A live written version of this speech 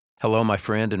Hello, my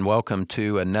friend, and welcome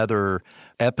to another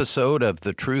episode of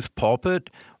The Truth Pulpit.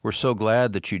 We're so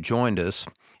glad that you joined us.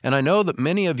 And I know that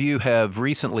many of you have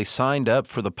recently signed up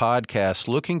for the podcast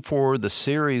looking for the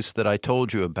series that I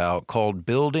told you about called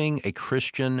Building a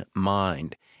Christian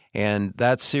Mind. And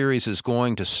that series is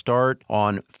going to start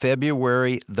on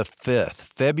February the 5th.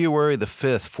 February the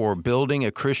 5th for Building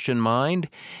a Christian Mind.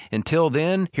 Until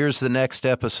then, here's the next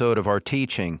episode of our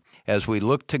teaching as we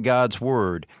look to God's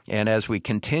Word and as we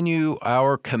continue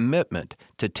our commitment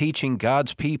to teaching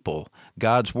God's people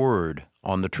God's Word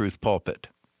on the Truth Pulpit.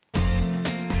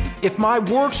 If my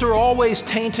works are always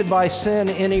tainted by sin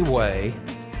anyway,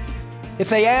 if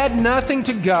they add nothing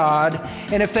to God,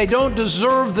 and if they don't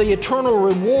deserve the eternal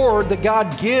reward that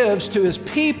God gives to His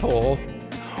people,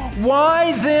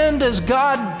 why then does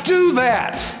God do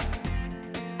that?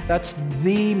 That's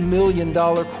the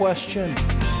million-dollar question.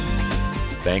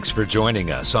 Thanks for joining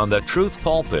us on the Truth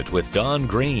Pulpit with Don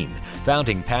Green,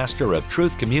 founding pastor of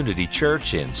Truth Community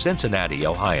Church in Cincinnati,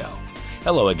 Ohio.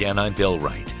 Hello again, I'm Bill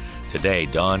Wright. Today,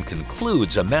 Don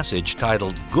concludes a message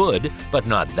titled Good, but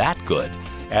Not That Good,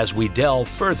 as we delve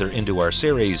further into our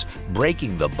series,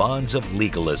 Breaking the Bonds of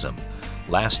Legalism.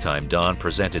 Last time, Don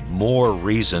presented more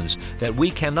reasons that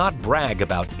we cannot brag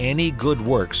about any good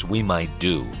works we might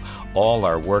do. All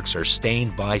our works are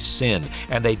stained by sin,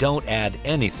 and they don't add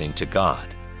anything to God.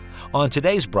 On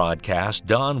today's broadcast,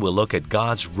 Don will look at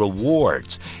God's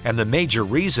rewards and the major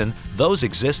reason those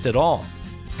exist at all.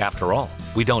 After all,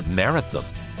 we don't merit them.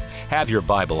 Have your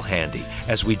Bible handy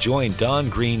as we join Don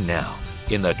Green now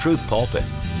in the Truth Pulpit.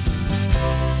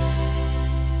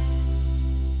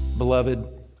 Beloved,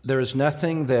 there is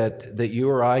nothing that you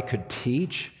or I could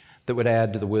teach that would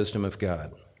add to the wisdom of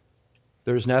God.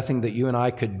 There's nothing that you and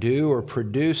I could do or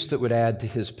produce that would add to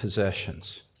His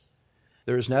possessions.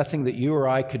 There is nothing that you or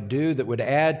I could do that would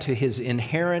add to His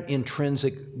inherent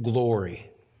intrinsic glory,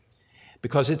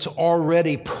 because it's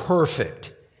already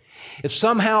perfect. If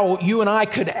somehow you and I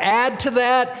could add to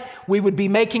that, we would be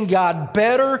making God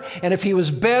better, and if He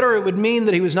was better, it would mean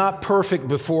that He was not perfect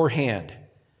beforehand.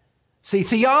 See,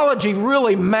 theology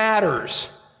really matters.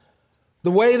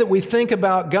 The way that we think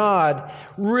about God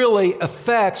really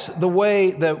affects the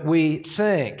way that we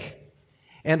think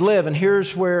and live. And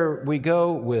here's where we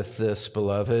go with this,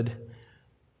 beloved.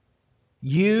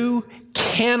 You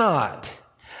cannot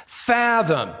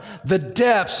fathom the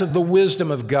depths of the wisdom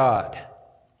of God.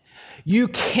 You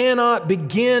cannot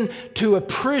begin to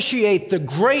appreciate the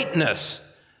greatness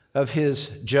of His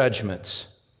judgments.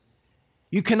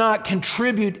 You cannot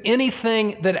contribute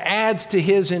anything that adds to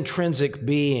His intrinsic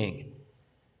being.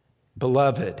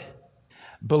 Beloved,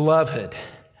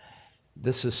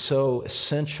 this is so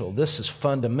essential. This is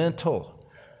fundamental.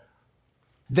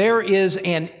 There is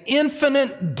an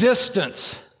infinite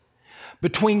distance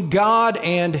between God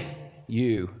and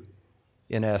you,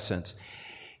 in essence.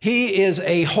 He is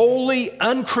a holy,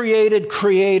 uncreated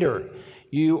creator.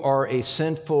 You are a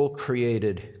sinful,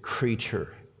 created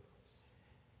creature.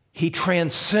 He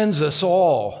transcends us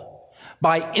all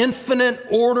by infinite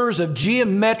orders of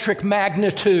geometric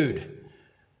magnitude.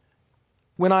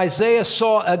 When Isaiah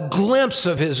saw a glimpse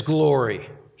of His glory,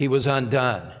 he was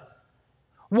undone.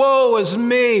 Woe is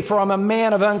me, for I'm a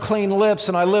man of unclean lips,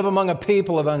 and I live among a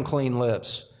people of unclean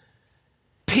lips.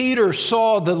 Peter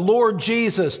saw the Lord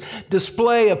Jesus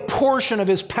display a portion of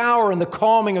His power in the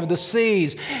calming of the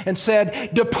seas and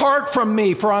said, "Depart from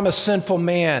me, for I'm a sinful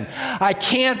man. I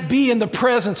can't be in the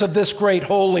presence of this great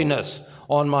holiness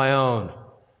on my own."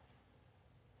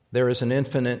 There is an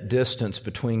infinite distance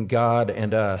between God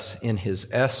and us in His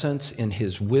essence, in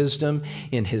His wisdom,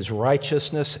 in His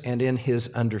righteousness, and in His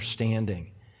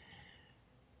understanding.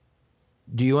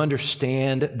 Do you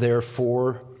understand,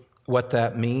 therefore, what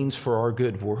that means for our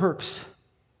good works?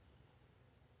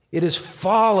 It is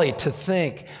folly to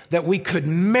think that we could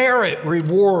merit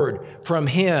reward from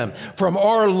Him, from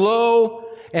our low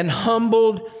and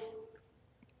humbled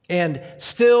and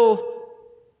still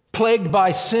plagued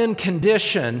by sin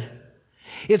condition.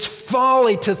 It's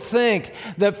folly to think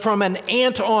that from an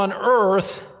ant on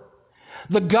earth,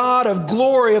 the God of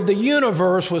glory of the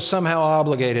universe was somehow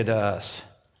obligated to us.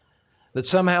 That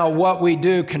somehow what we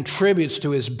do contributes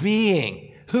to His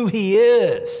being, who He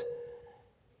is.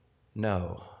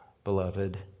 No,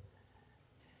 beloved.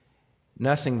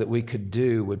 Nothing that we could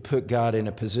do would put God in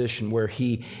a position where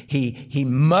He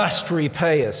must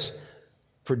repay us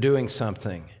for doing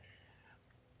something.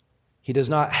 He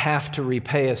does not have to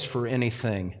repay us for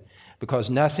anything, because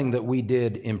nothing that we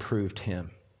did improved Him.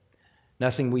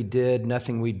 Nothing we did,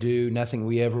 nothing we do, nothing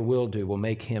we ever will do will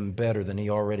make Him better than He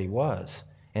already was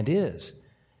and is.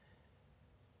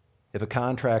 If a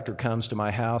contractor comes to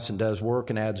my house and does work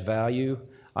and adds value,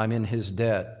 I'm in his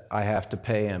debt. I have to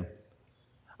pay him.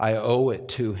 I owe it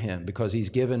to him because he's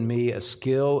given me a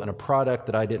skill and a product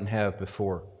that I didn't have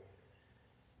before.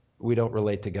 We don't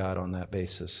relate to God on that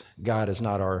basis. God is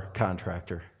not our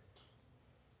contractor.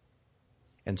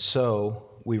 And so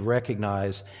we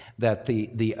recognize that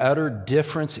the utter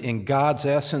difference in God's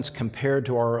essence compared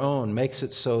to our own makes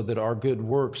it so that our good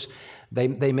works,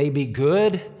 they may be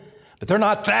good, but they're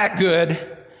not that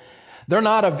good. They're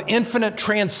not of infinite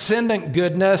transcendent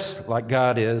goodness like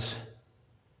God is.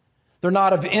 They're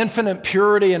not of infinite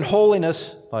purity and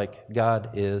holiness like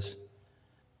God is.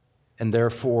 And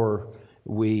therefore,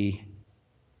 we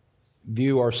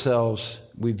view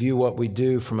what we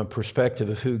do from a perspective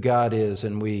of who God is,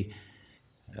 and we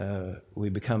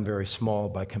become very small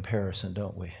by comparison,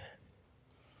 don't we?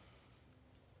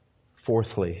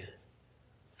 Fourthly,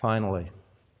 finally,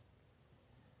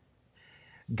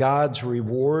 God's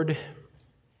reward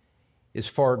is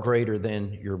far greater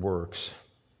than your works.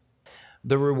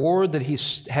 The reward that He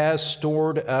has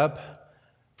stored up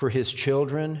for His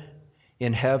children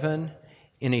in heaven,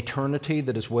 in eternity,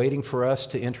 that is waiting for us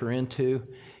to enter into,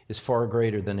 is far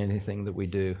greater than anything that we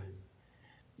do.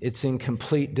 It's in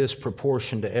complete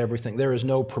disproportion to everything. There is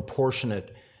no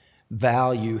proportionate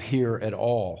value here at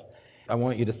all. I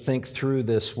want you to think through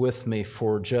this with me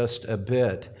for just a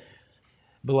bit.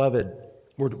 Beloved,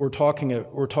 we're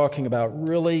talking about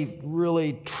really,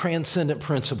 really transcendent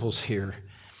principles here.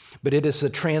 But it is the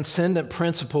transcendent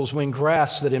principles when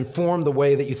grasped that inform the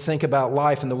way that you think about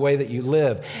life and the way that you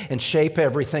live and shape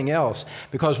everything else.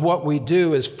 Because what we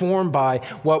do is formed by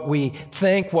what we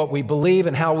think, what we believe,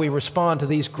 and how we respond to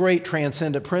these great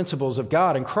transcendent principles of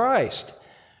God and Christ.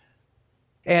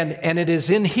 And it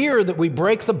is in here that we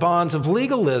break the bonds of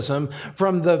legalism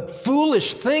from the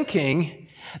foolish thinking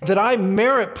that I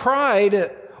merit pride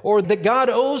or that God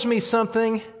owes me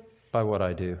something by what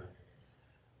I do.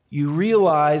 You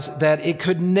realize that it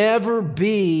could never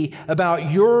be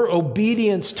about your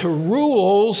obedience to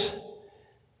rules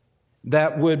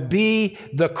that would be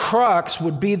the crux,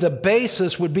 would be the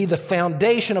basis, would be the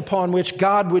foundation upon which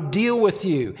God would deal with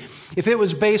you. If it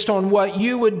was based on what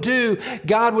you would do,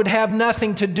 God would have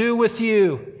nothing to do with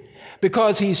you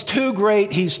because He's too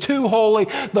great, He's too holy,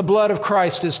 the blood of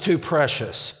Christ is too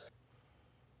precious.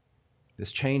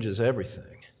 This changes everything.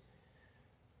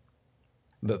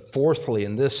 But fourthly,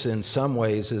 and this in some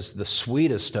ways is the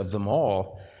sweetest of them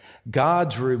all,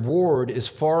 God's reward is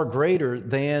far greater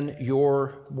than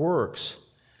your works.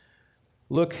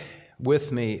 Look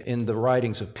with me in the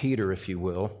writings of Peter, if you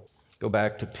will. Go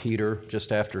back to Peter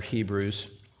just after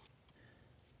Hebrews.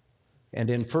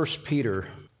 And in 1 Peter,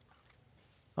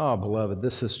 beloved,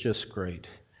 this is just great.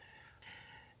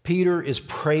 Peter is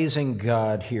praising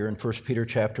God here in 1 Peter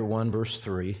chapter 1, verse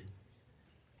 3.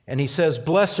 And he says,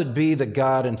 "Blessed be the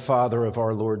God and Father of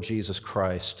our Lord Jesus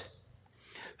Christ,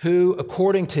 who,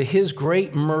 according to His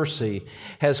great mercy,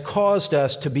 has caused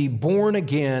us to be born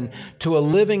again to a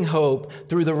living hope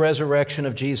through the resurrection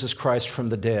of Jesus Christ from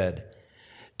the dead,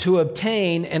 to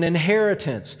obtain an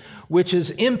inheritance which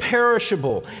is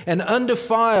imperishable and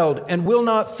undefiled and will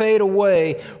not fade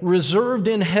away, reserved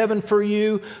in heaven for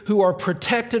you who are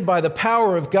protected by the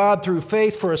power of God through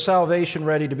faith for a salvation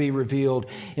ready to be revealed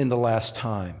in the last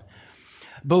time."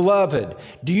 Beloved,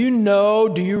 do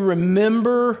you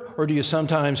remember, or do you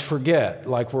sometimes forget,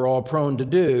 like we're all prone to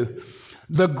do,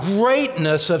 the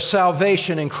greatness of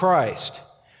salvation in Christ?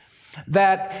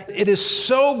 That it is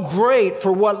so great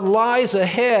for what lies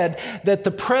ahead that the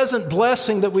present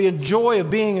blessing that we enjoy of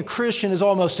being a Christian is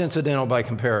almost incidental by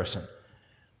comparison.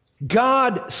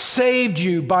 God saved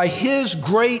you by His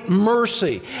great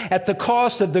mercy at the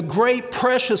cost of the great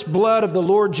precious blood of the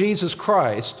Lord Jesus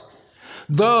Christ.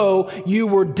 Though you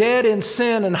were dead in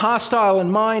sin and hostile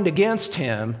in mind against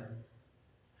Him,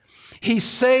 He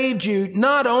saved you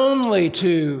not only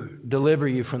to deliver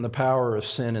you from the power of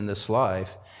sin in this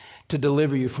life, to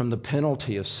deliver you from the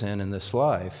penalty of sin in this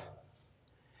life.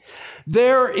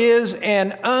 There is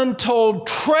an untold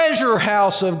treasure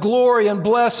house of glory and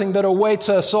blessing that awaits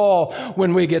us all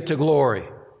when we get to glory.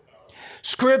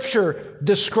 Scripture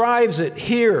describes it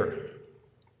here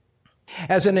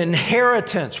as an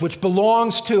inheritance which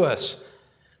belongs to us.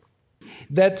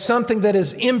 That's something that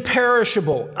is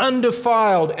imperishable,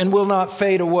 undefiled, and will not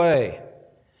fade away.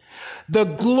 The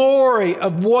glory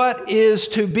of what is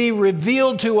to be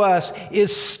revealed to us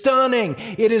is stunning.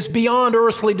 It is beyond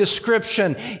earthly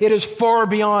description. It is far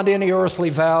beyond any earthly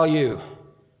value.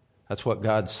 That's what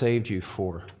God saved you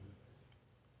for.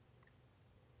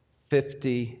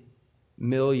 50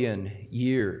 million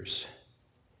years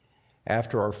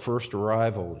after our first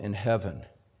arrival in heaven,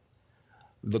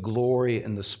 The glory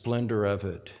and the splendor of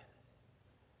it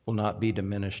will not be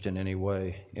diminished in any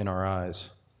way in our eyes.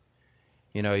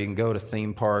 You know, you can go to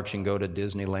theme parks, you can go to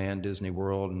Disneyland, Disney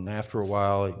World, and after a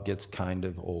while it gets kind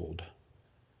of old.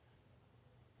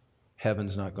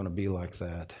 Heaven's not going to be like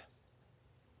that.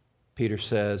 Peter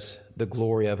says, the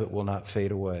glory of it will not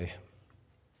fade away.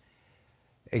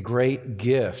 A great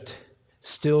gift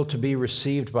still to be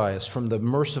received by us from the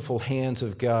merciful hands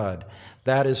of God.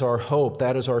 That is our hope.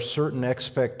 That is our certain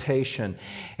expectation.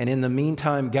 And in the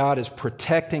meantime, God is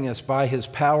protecting us by His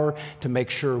power to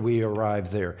make sure we arrive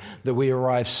there, that we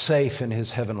arrive safe in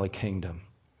His heavenly kingdom.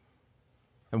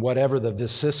 And whatever the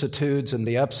vicissitudes and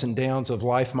the ups and downs of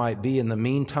life might be in the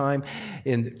meantime,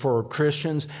 for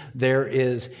Christians, there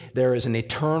is an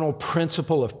eternal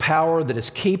principle of power that is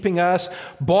keeping us,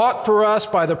 bought for us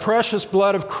by the precious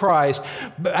blood of Christ,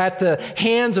 at the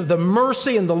hands of the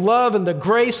mercy and the love and the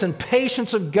grace and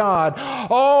patience of God,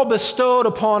 all bestowed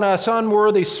upon us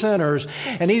unworthy sinners.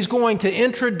 And He's going to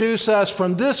introduce us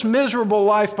from this miserable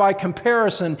life by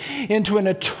comparison into an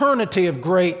eternity of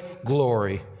great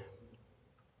glory.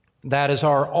 That is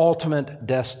our ultimate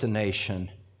destination.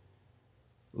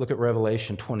 Look at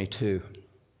Revelation 22.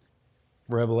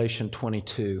 Revelation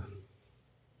 22.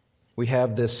 We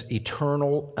have this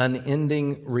eternal,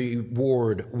 unending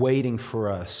reward waiting for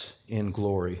us in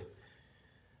glory.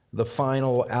 The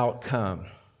final outcome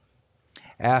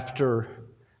after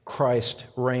Christ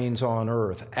reigns on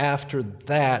earth. After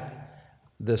that,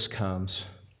 this comes.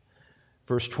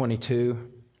 Verse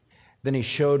 22, then He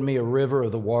showed me a river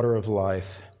of the water of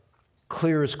life,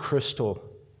 clear as crystal,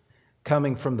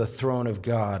 coming from the throne of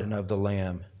God and of the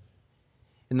Lamb.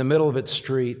 In the middle of its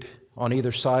street, on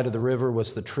either side of the river,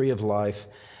 was the tree of life,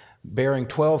 bearing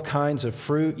 12 kinds of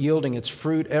fruit, yielding its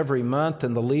fruit every month,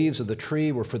 and the leaves of the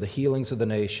tree were for the healings of the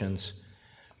nations.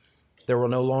 There will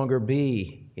no longer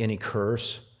be any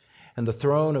curse, and the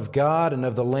throne of God and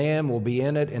of the Lamb will be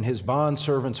in it, and His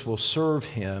bondservants will serve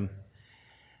Him,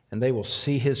 and they will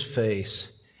see His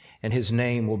face, and His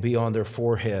name will be on their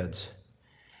foreheads.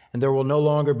 And there will no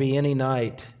longer be any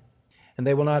night, and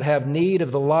they will not have need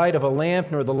of the light of a lamp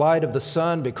nor the light of the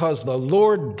sun, because the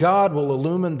Lord God will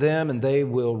illumine them, and they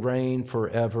will reign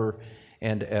forever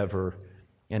and ever.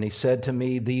 And He said to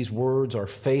me, these words are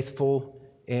faithful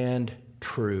and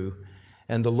true.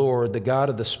 And the Lord, the God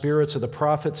of the spirits of the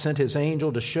prophets, sent His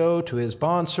angel to show to His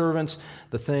bondservants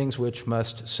the things which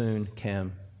must soon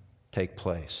take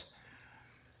place.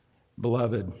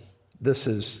 Beloved, this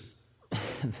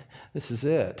is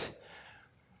it.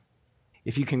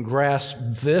 If you can grasp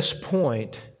this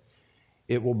point,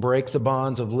 it will break the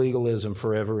bonds of legalism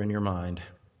forever in your mind.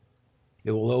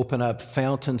 It will open up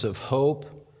fountains of hope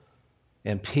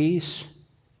and peace.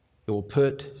 It will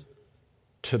put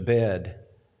to bed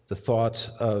the thoughts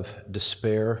of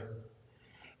despair.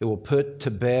 It will put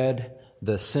to bed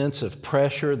the sense of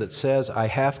pressure that says, I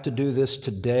have to do this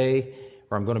today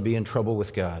or I'm going to be in trouble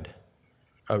with God.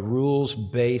 A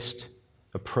rules-based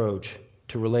approach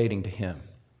to relating to Him.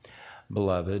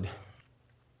 Beloved,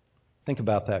 think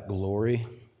about that glory.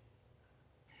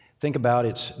 Think about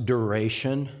its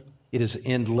duration. It is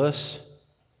endless.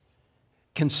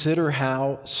 Consider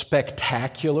how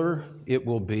spectacular it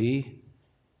will be.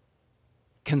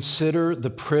 Consider the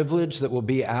privilege that will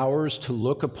be ours to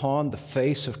look upon the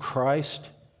face of Christ,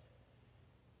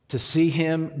 to see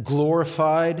Him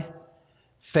glorified,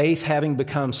 faith having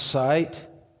become sight,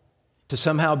 to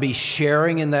somehow be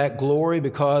sharing in that glory,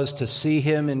 because to see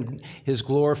Him in His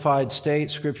glorified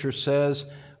state, Scripture says,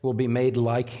 will be made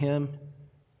like Him.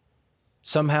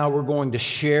 Somehow we're going to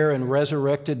share in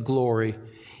resurrected glory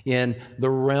in the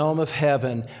realm of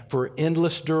heaven for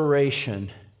endless duration,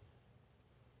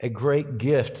 a great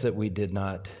gift that we did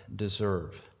not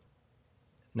deserve.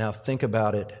 Now think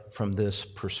about it from this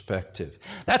perspective.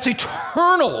 That's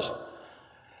eternal.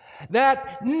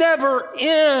 That never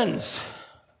ends.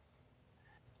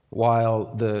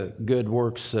 While the good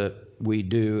works that we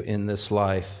do in this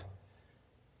life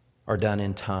are done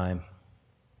in time.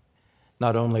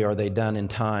 Not only are they done in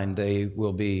time, they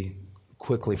will be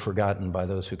quickly forgotten by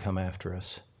those who come after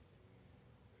us.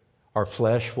 Our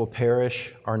flesh will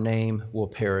perish, our name will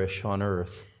perish on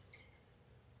earth.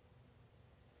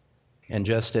 And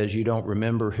just as you don't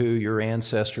remember who your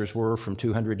ancestors were from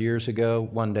 200 years ago,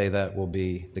 one day that will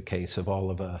be the case of all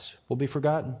of us. We'll be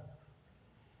forgotten.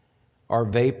 Our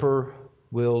vapor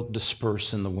will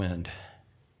disperse in the wind.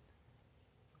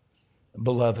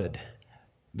 Beloved,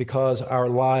 because our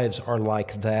lives are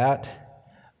like that,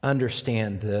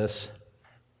 understand this.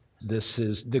 This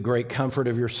is the great comfort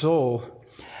of your soul.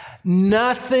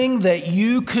 Nothing that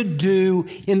you could do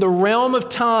in the realm of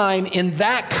time, in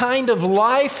that kind of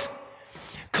life,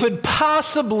 could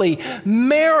possibly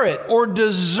merit or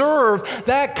deserve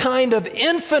that kind of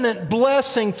infinite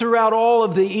blessing throughout all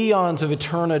of the eons of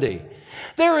eternity.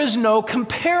 There is no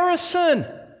comparison.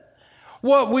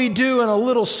 What we do in a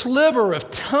little sliver of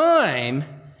time,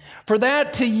 for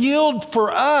that to yield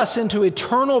for us into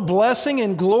eternal blessing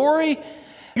and glory,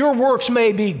 your works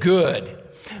may be good,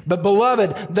 but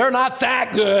beloved, they're not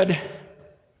that good.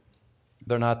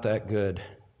 They're not that good.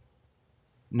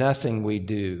 Nothing we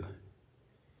do,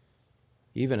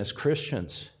 even as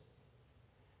Christians,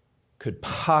 could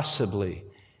possibly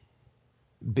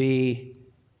be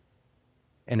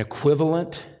an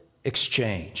equivalent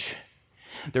exchange.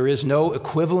 There is no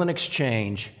equivalent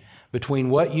exchange between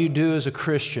what you do as a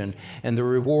Christian and the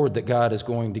reward that God is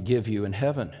going to give you in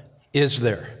heaven. Is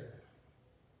there?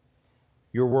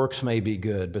 Your works may be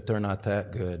good, but they're not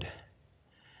that good.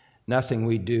 Nothing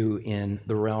we do in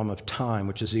the realm of time,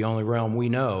 which is the only realm we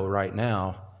know right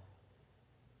now,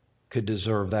 could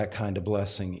deserve that kind of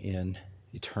blessing in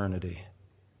eternity.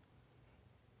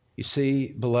 You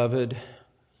see, beloved,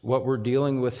 what we're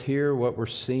dealing with here, what we're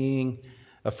seeing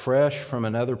afresh from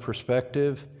another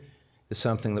perspective, is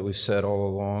something that we've said all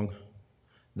along,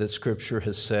 that Scripture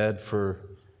has said for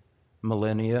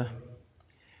millennia.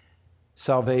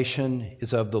 Salvation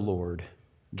is of the Lord,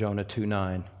 Jonah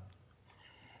 2:9.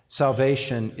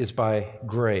 Salvation is by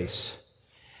grace.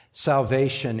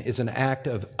 Salvation is an act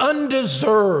of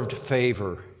undeserved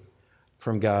favor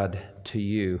from God to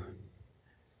you.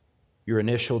 Your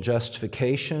initial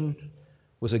justification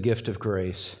was a gift of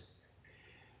grace.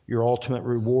 Your ultimate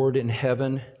reward in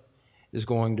heaven is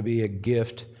going to be a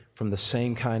gift from the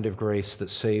same kind of grace that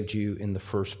saved you in the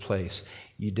first place.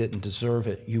 You didn't deserve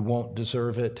it. You won't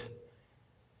deserve it.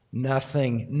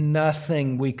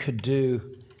 Nothing we could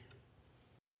do.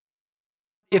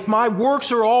 If my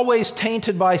works are always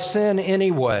tainted by sin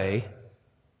anyway,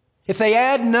 if they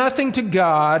add nothing to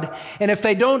God, and if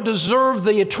they don't deserve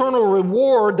the eternal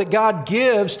reward that God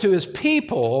gives to His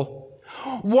people,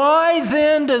 why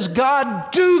then does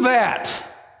God do that?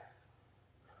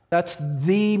 That's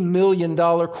the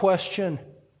million-dollar question.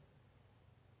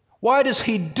 Why does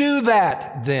He do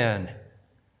that then?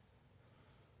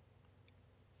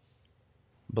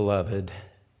 Beloved,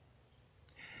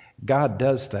 God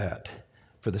does that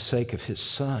for the sake of His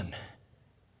Son.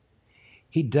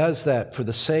 He does that for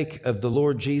the sake of the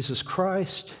Lord Jesus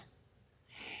Christ.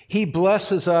 He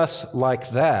blesses us like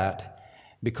that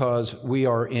because we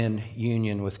are in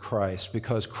union with Christ,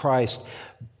 because Christ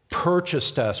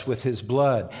purchased us with His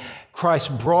blood.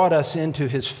 Christ brought us into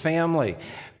His family.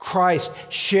 Christ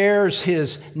shares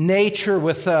His nature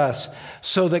with us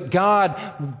so that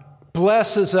God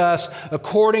blesses us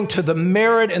according to the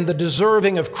merit and the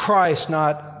deserving of Christ,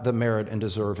 not the merit and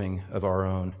deserving of our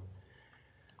own.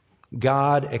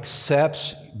 God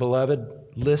accepts, beloved,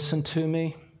 listen to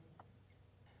me.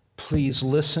 Please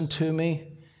listen to me.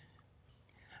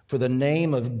 For the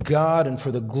name of God and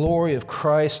for the glory of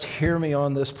Christ, hear me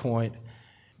on this point.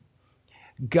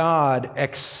 God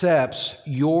accepts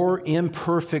your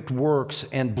imperfect works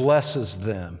and blesses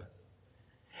them,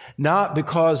 not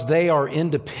because they are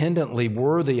independently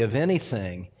worthy of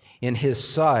anything in His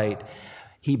sight.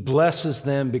 He blesses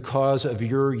them because of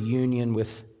your union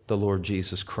with the Lord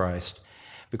Jesus Christ,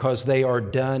 because they are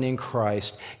done in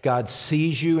Christ. God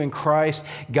sees you in Christ.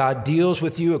 God deals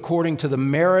with you according to the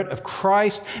merit of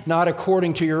Christ, not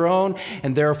according to your own,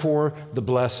 and therefore the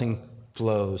blessing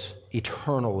flows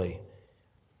eternally.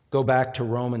 Go back to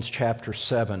Romans chapter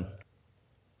 7.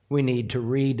 We need to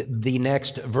read the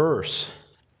next verse.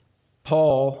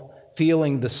 Paul,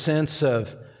 feeling the sense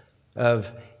of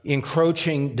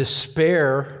encroaching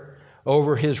despair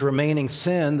over his remaining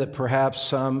sin that perhaps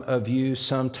some of you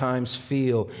sometimes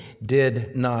feel,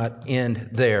 did not end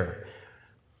there.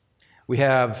 We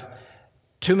have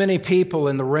too many people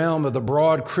in the realm of the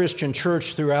broad Christian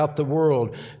church throughout the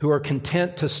world who are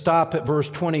content to stop at verse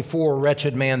 24,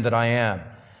 wretched man that I am.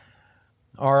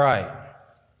 All right.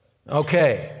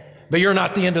 Okay. But you're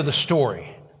not the end of the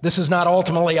story. This is not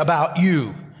ultimately about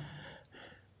you.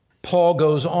 Paul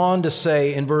goes on to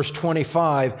say in verse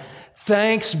 25,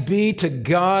 thanks be to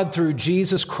God through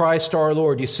Jesus Christ our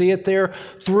Lord. You see it there?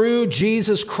 Through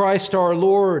Jesus Christ our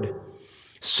Lord.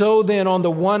 So then, on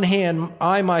the one hand,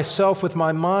 I myself with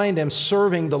my mind am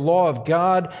serving the law of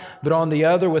God, but on the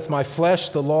other with my flesh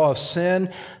the law of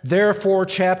sin. Therefore,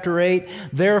 chapter 8,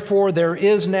 therefore there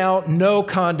is now no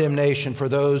condemnation for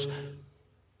those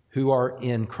who are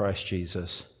in Christ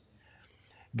Jesus.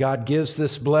 God gives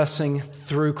this blessing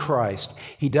through Christ.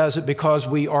 He does it because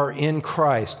we are in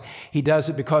Christ. He does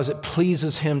it because it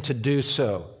pleases Him to do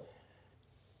so,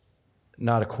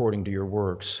 not according to your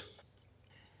works.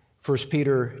 1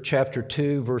 Peter chapter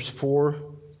 2, verse 4.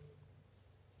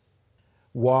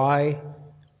 Why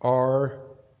are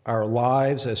our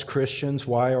lives as Christians,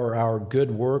 why are our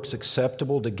good works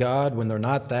acceptable to God when they're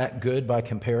not that good by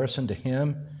comparison to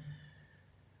Him?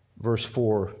 Verse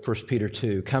 4, 1 Peter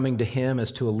 2, coming to Him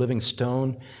as to a living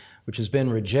stone, which has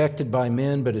been rejected by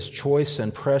men, but is choice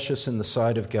and precious in the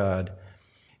sight of God.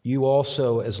 You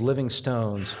also, as living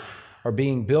stones, are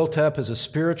being built up as a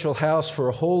spiritual house for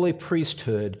a holy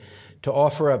priesthood to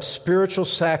offer up spiritual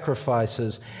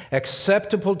sacrifices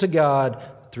acceptable to God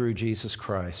through Jesus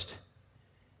Christ.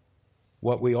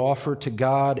 What we offer to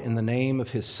God in the name of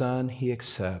His Son, He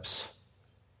accepts,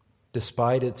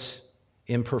 despite its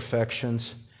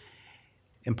imperfections.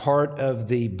 And part of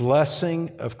the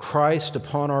blessing of Christ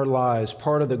upon our lives,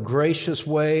 part of the gracious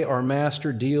way our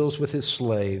Master deals with His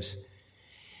slaves,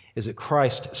 is that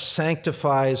Christ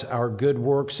sanctifies our good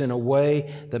works in a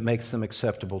way that makes them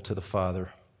acceptable to the Father.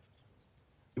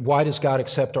 Why does God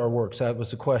accept our works? That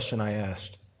was the question I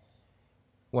asked.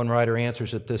 One writer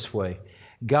answers it this way.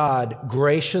 God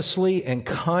graciously and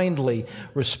kindly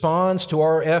responds to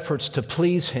our efforts to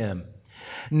please Him,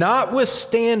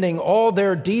 notwithstanding all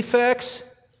their defects,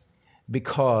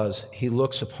 because He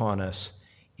looks upon us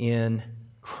in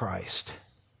Christ.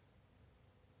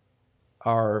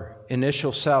 Our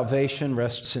initial salvation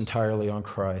rests entirely on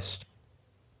Christ.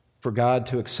 For God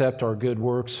to accept our good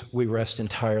works, we rest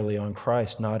entirely on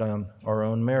Christ, not on our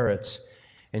own merits.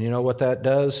 And you know what that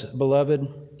does, beloved?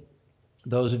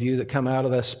 Those of you that come out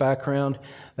of this background,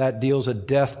 that deals a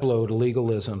death blow to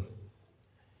legalism.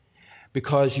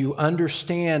 Because you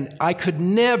understand, I could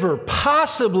never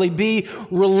possibly be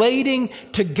relating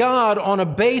to God on a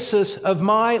basis of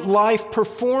my life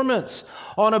performance,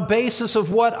 on a basis of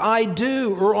what I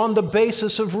do, or on the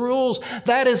basis of rules.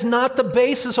 That is not the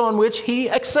basis on which He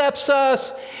accepts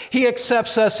us. He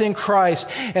accepts us in Christ,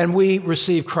 and we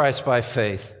receive Christ by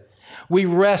faith. We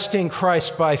rest in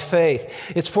Christ by faith.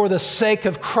 It's for the sake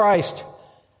of Christ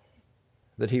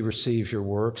that He receives your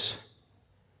works.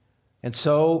 And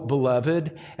so,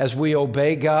 beloved, as we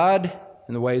obey God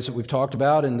in the ways that we've talked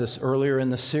about earlier in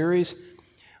this series,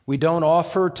 we don't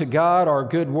offer to God our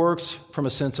good works from a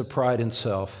sense of pride in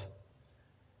self.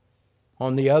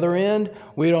 On the other end,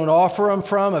 we don't offer them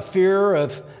from a fear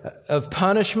of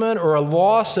punishment or a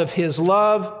loss of His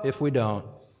love if we don't.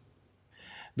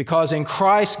 Because in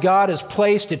Christ, God has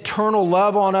placed eternal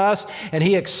love on us, and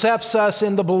He accepts us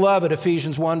in the beloved,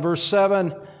 Ephesians 1, verse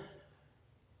 7.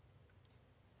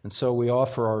 And so we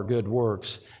offer our good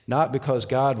works, not because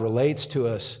God relates to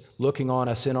us, looking on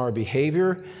us in our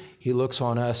behavior. He looks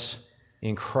on us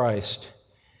in Christ.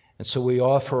 And so we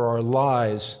offer our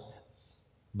lives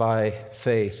by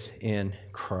faith in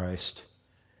Christ.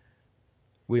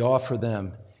 We offer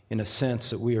them in a sense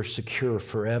that we are secure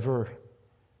forever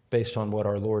based on what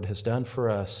our Lord has done for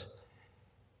us.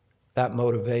 That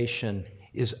motivation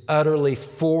is utterly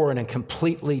foreign and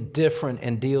completely different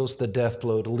and deals the death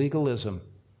blow to legalism.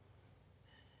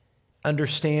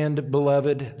 Understand,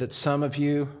 beloved, that some of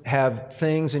you have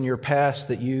things in your past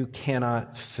that you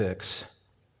cannot fix.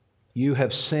 You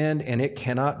have sinned and it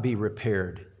cannot be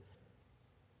repaired.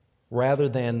 Rather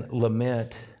than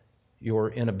lament your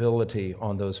inability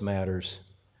on those matters,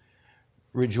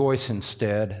 rejoice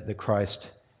instead that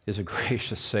Christ is a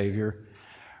gracious Savior.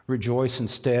 Rejoice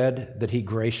instead that He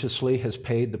graciously has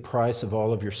paid the price of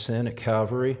all of your sin at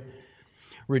Calvary.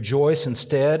 Rejoice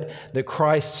instead that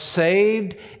Christ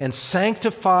saved and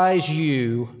sanctifies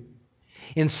you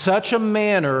in such a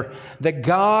manner that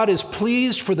God is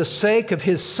pleased for the sake of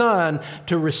His Son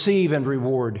to receive and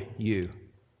reward you.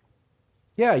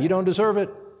 Yeah, you don't deserve it.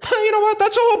 You know what?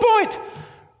 That's the whole point.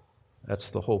 That's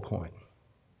the whole point.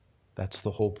 That's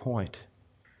the whole point.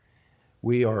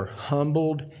 We are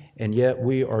humbled, and yet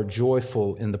we are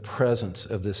joyful in the presence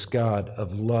of this God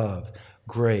of love,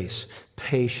 grace,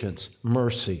 patience,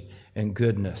 mercy, and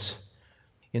goodness,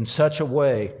 in such a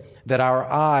way that our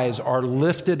eyes are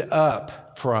lifted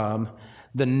up from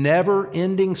the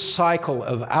never-ending cycle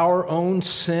of our own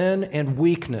sin and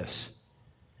weakness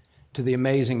to the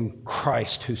amazing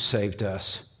Christ who saved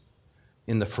us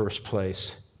in the first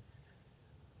place.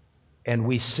 And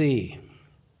we see,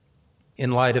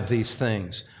 in light of these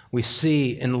things, we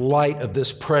see in light of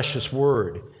this precious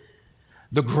word,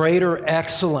 the greater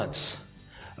excellence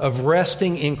of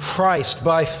resting in Christ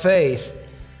by faith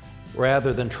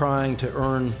rather than trying to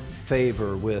earn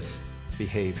favor with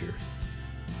behavior.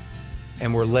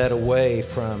 And we're led away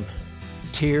from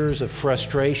tears of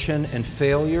frustration and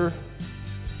failure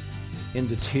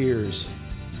into tears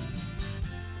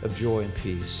of joy and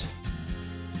peace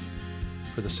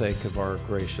for the sake of our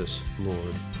gracious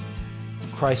Lord.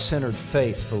 Christ-centered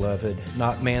faith, beloved,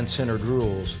 not man-centered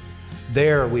rules.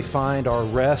 There we find our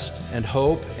rest and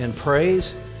hope and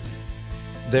praise.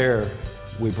 There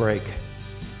we break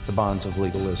the bonds of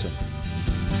legalism.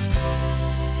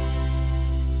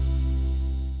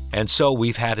 And so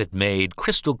we've had it made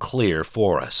crystal clear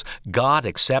for us. God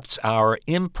accepts our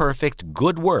imperfect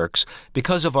good works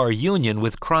because of our union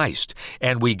with Christ,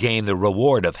 and we gain the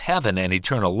reward of heaven and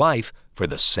eternal life for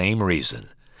the same reason.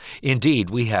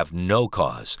 Indeed, we have no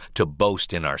cause to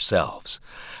boast in ourselves.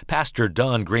 Pastor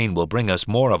Don Green will bring us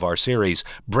more of our series,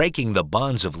 Breaking the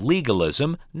Bonds of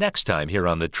Legalism, next time here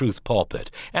on the Truth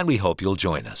Pulpit, and we hope you'll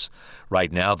join us.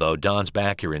 Right now, though, Don's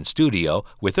back here in studio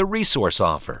with a resource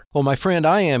offer. Well, my friend,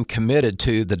 I am committed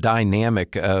to the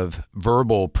dynamic of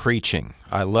verbal preaching.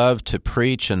 I love to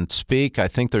preach and speak. I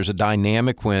think there's a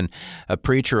dynamic when a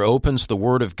preacher opens the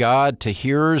Word of God to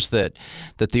hearers that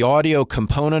the audio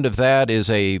component of that is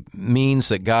a means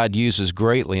that God uses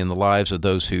greatly in the lives of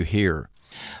those who hear.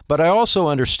 But I also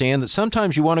understand that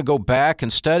sometimes you want to go back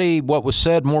and study what was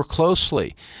said more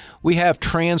closely. We have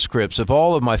transcripts of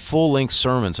all of my full-length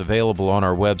sermons available on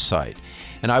our website,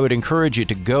 and I would encourage you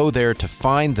to go there to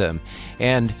find them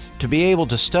and to be able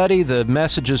to study the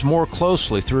messages more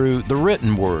closely through the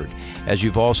written word, as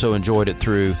you've also enjoyed it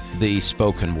through the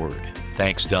spoken word.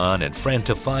 Thanks, Don, and friend,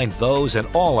 to find those and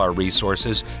all our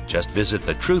resources, just visit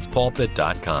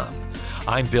thetruthpulpit.com.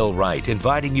 I'm Bill Wright,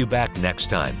 inviting you back next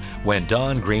time when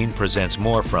Don Green presents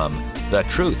more from The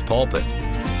Truth Pulpit.